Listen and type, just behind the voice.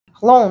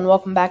Hello and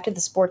welcome back to the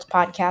Sports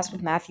Podcast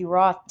with Matthew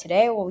Roth.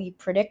 Today we'll be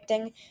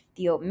predicting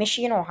the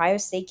Michigan-Ohio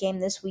State game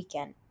this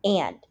weekend,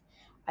 and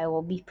I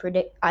will be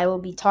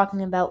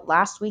talking about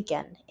last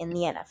weekend in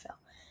the NFL.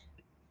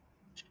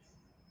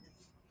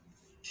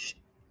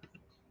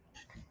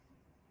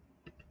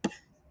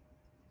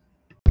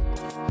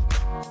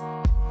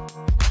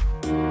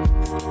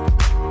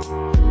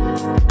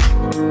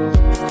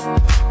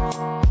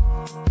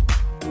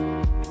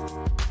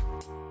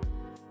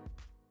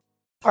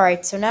 All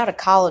right, so now to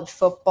college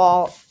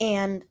football,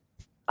 and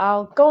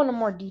I'll go into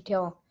more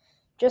detail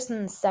just in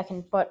a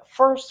second. But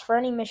first, for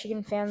any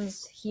Michigan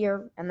fans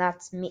here, and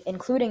that's me,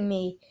 including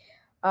me,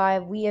 I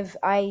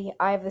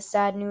have the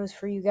sad news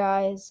for you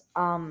guys.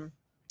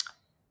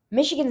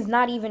 Michigan's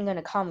not even going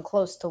to come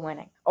close to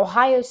winning.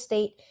 Ohio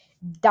State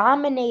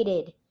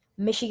dominated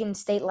Michigan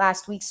State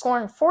last week,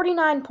 scoring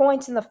 49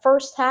 points in the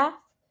first half.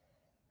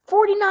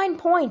 49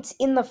 points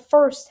in the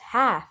first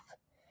half.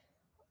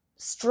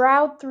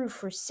 Stroud threw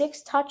for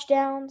 6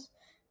 touchdowns.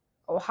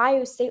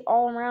 Ohio State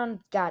all around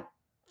got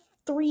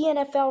 3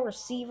 NFL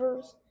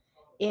receivers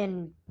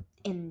in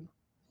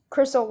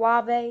Chris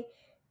Olave,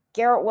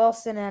 Garrett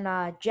Wilson,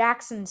 and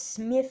Jackson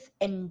Smith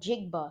and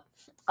Jigba.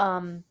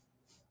 Ohio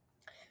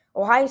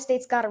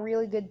State's got a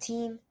really good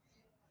team,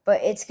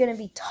 but it's going to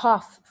be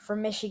tough for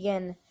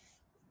Michigan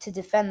to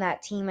defend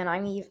that team, and I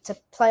mean to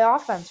play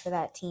offense for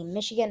that team.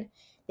 Michigan,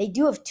 they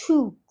do have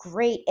 2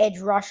 great edge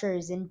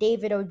rushers in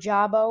David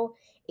Ojabo,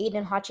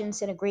 Aiden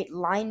Hutchinson, a great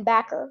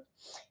linebacker,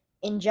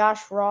 in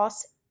Josh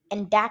Ross,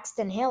 and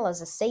Daxton Hill as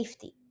a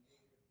safety.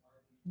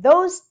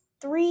 Those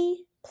 4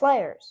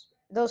 players,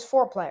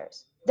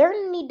 they're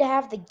going to need to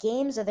have the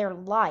games of their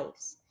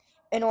lives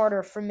in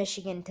order for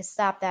Michigan to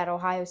stop that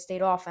Ohio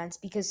State offense,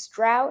 because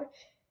Stroud,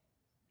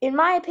 in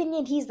my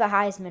opinion, he's the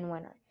Heisman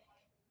winner.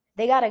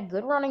 They got a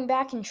good running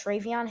back in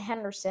TreVeyon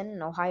Henderson,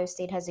 and Ohio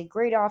State has a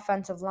great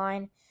offensive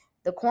line.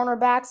 The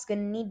cornerback's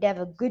going to need to have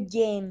a good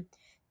game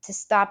to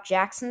stop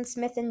Jackson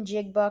Smith and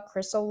Jigba,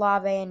 Chris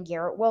Olave, and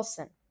Garrett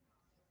Wilson.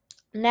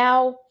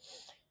 Now,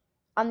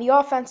 on the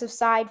offensive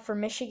side for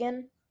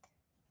Michigan,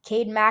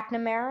 Cade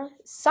McNamara,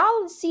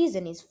 solid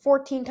season. He's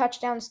 14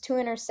 touchdowns, 2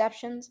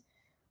 interceptions.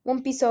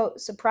 Won't be so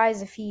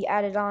surprised if he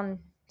added on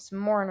some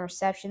more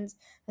interceptions.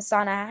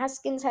 Hassan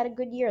Haskins had a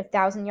good year,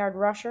 1,000-yard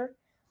rusher,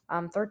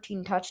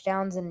 13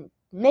 touchdowns. And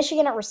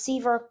Michigan at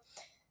receiver,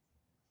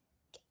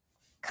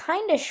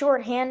 kind of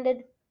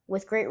short-handed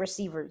with great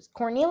receivers.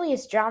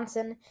 Cornelius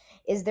Johnson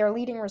is their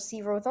leading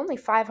receiver with only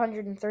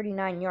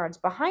 539 yards.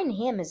 Behind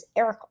him is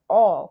Eric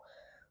All,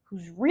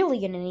 who's really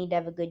going to need to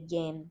have a good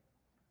game.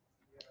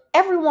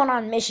 Everyone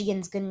on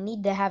Michigan's going to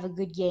need to have a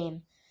good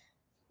game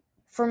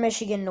for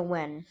Michigan to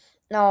win.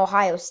 Now,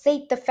 Ohio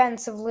State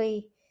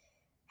defensively,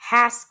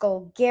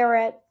 Haskell,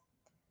 Garrett,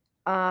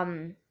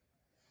 they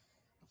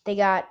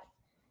got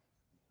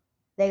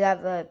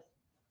the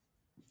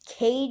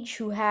Cage,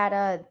 who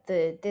had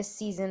this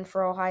season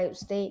for Ohio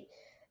State,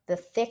 the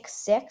Thick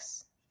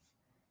Six.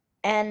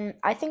 And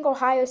I think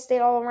Ohio State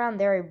all around,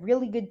 they're a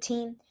really good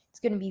team. It's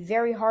going to be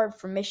very hard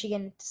for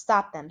Michigan to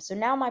stop them. So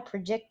now my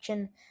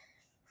prediction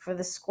for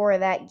the score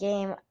of that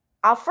game,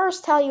 I'll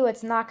first tell you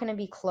it's not going to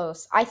be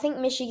close. I think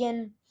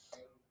Michigan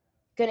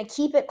going to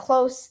keep it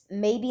close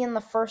maybe in the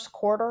first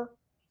quarter,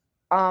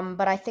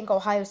 but I think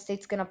Ohio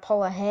State's going to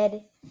pull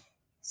ahead.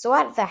 So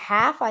at the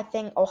half, I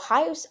think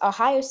Ohio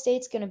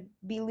State's going to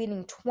be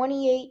leading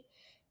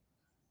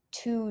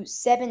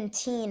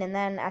 28-17, and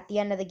then at the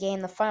end of the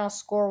game, the final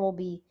score will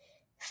be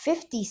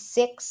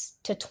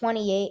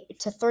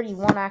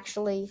 56-28-31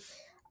 actually.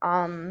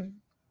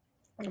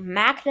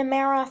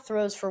 McNamara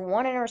throws for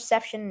 1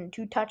 interception and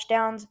 2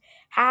 touchdowns.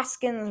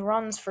 Haskins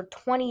runs for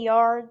 20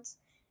 yards,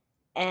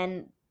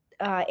 and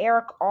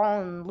Eric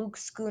All and Luke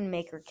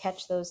Schoonmaker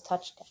catch those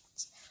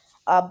touchdowns.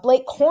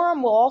 Blake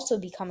Corum will also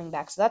be coming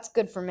back, so that's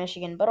good for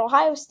Michigan. But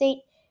Ohio State,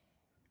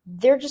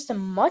 they're just a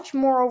much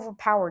more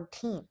overpowered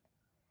team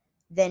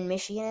than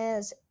Michigan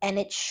is, and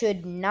it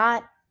should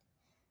not,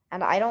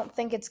 and I don't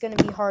think it's going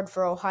to be hard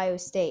for Ohio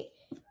State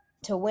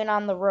to win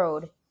on the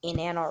road in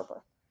Ann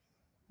Arbor.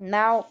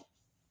 Now,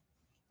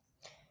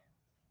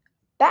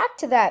 back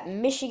to that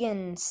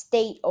Michigan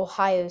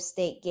State-Ohio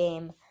State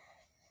game.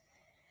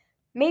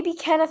 Maybe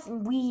I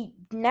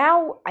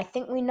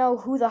think we know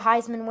who the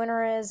Heisman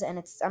winner is,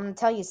 and I'm going to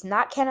tell you, it's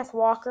not Kenneth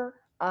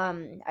Walker.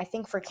 I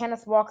think for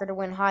Kenneth Walker to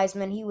win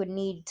Heisman, he would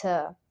need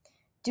to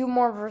do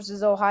more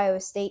versus Ohio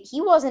State.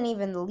 He wasn't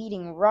even the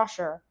leading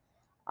rusher.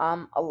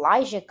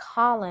 Elijah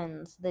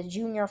Collins, the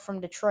junior from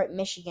Detroit,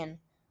 Michigan,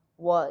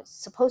 was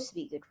supposed to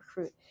be a good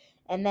recruit.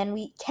 And then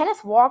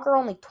Kenneth Walker,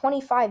 only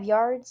 25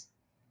 yards.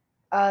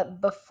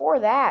 Before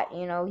that,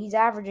 he's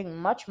averaging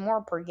much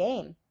more per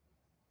game.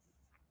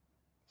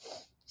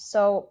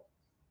 So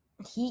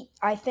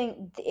I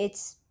think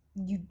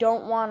you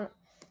don't want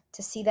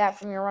to see that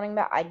from your running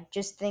back. I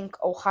just think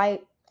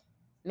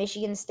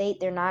Michigan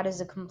State, they're not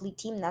as a complete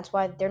team. That's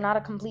why they're not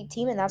a complete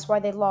team, and that's why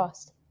they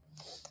lost.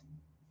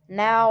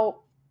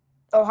 Now,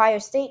 Ohio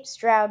State,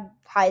 Stroud,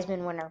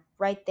 Heisman winner,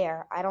 right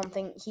there. I don't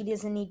think he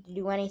doesn't need to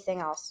do anything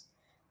else.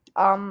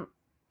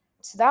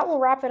 So that will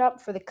wrap it up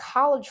for the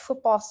college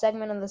football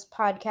segment of this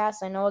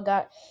podcast. I know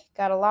I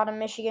got a lot of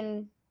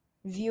Michigan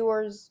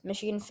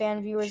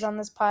fan viewers on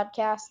this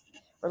podcast,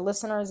 or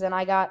listeners, and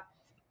I got,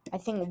 I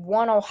think,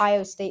 one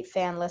Ohio State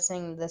fan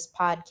listening to this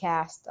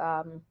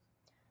podcast.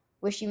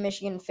 Wish you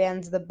Michigan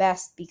fans the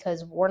best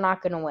because we're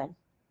not going to win.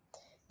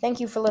 Thank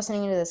you for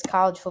listening to this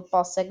college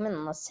football segment,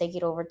 and let's take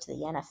it over to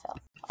the NFL.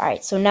 All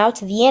right, so now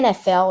to the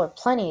NFL. There are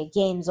plenty of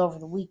games over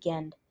the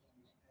weekend.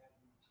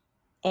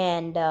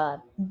 And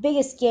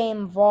biggest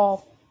game of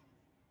all,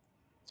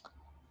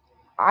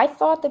 I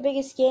thought the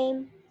biggest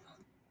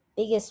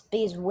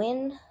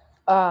win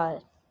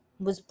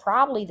was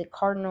probably the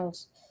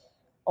Cardinals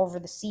over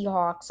the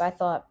Seahawks. I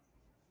thought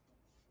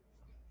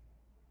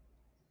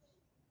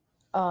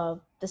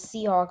the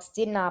Seahawks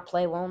did not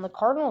play well, and the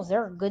Cardinals,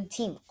 they're a good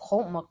team.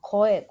 Colt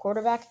McCoy at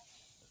quarterback,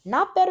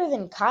 not better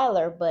than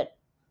Kyler, but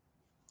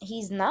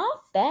he's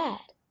not bad.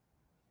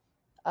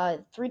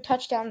 3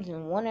 touchdowns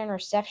and 1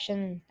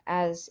 interception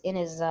as in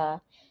his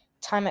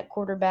time at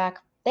quarterback.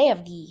 They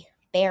have the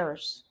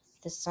Bears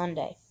this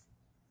Sunday.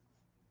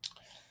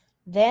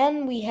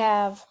 Then we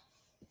have,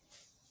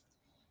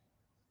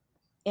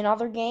 in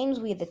other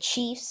games, we had the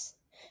Chiefs.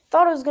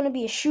 Thought it was going to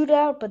be a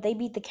shootout, but they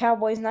beat the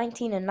Cowboys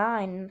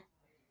 19-9.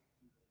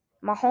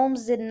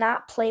 Mahomes did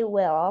not play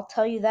well. I'll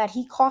tell you that.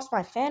 He cost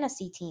my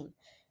fantasy team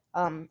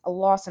a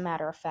loss, a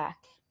matter of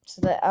fact.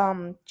 So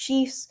the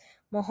Chiefs,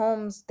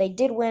 Mahomes, they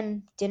didn't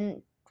win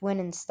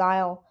in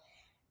style.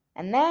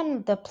 And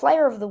then the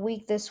player of the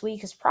week this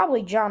week is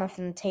probably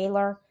Jonathan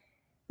Taylor.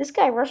 This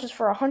guy rushes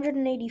for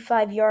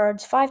 185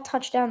 yards, 5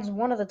 touchdowns,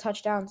 one of the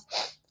touchdowns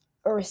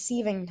a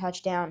receiving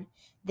touchdown.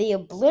 They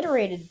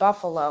obliterated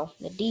Buffalo.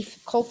 The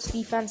Colts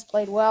defense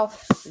played well.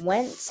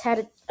 Wentz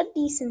had a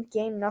decent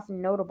game,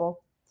 nothing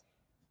notable.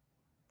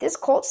 This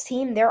Colts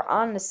team, they're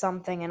on to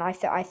something, and I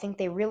think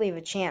they really have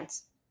a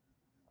chance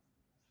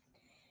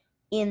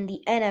in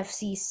the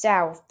NFC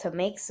South to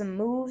make some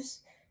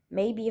moves.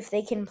 Maybe if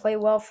they can play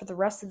well for the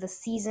rest of the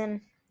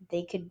season,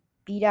 they could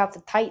beat out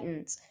the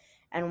Titans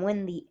and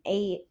win the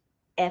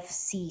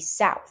AFC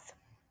South.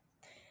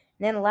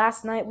 And then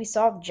last night we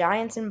saw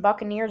Giants and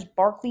Buccaneers.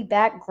 Barkley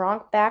back,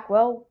 Gronk back.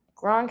 Well,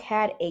 Gronk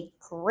had a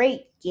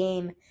great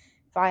game,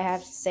 if I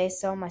have to say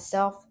so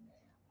myself.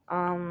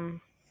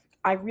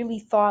 I really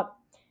thought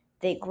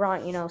that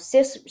Gronk,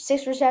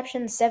 6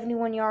 receptions,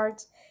 71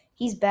 yards.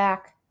 He's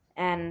back,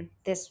 and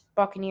this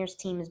Buccaneers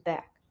team is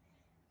back.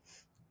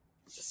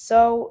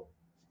 So,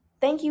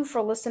 thank you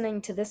for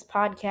listening to this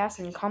podcast,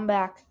 and come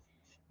back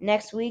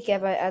next week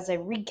as I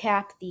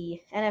recap the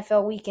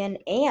NFL weekend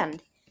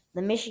and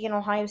the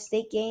Michigan-Ohio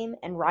State game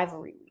and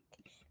rivalry week.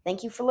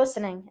 Thank you for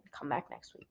listening, and come back next week.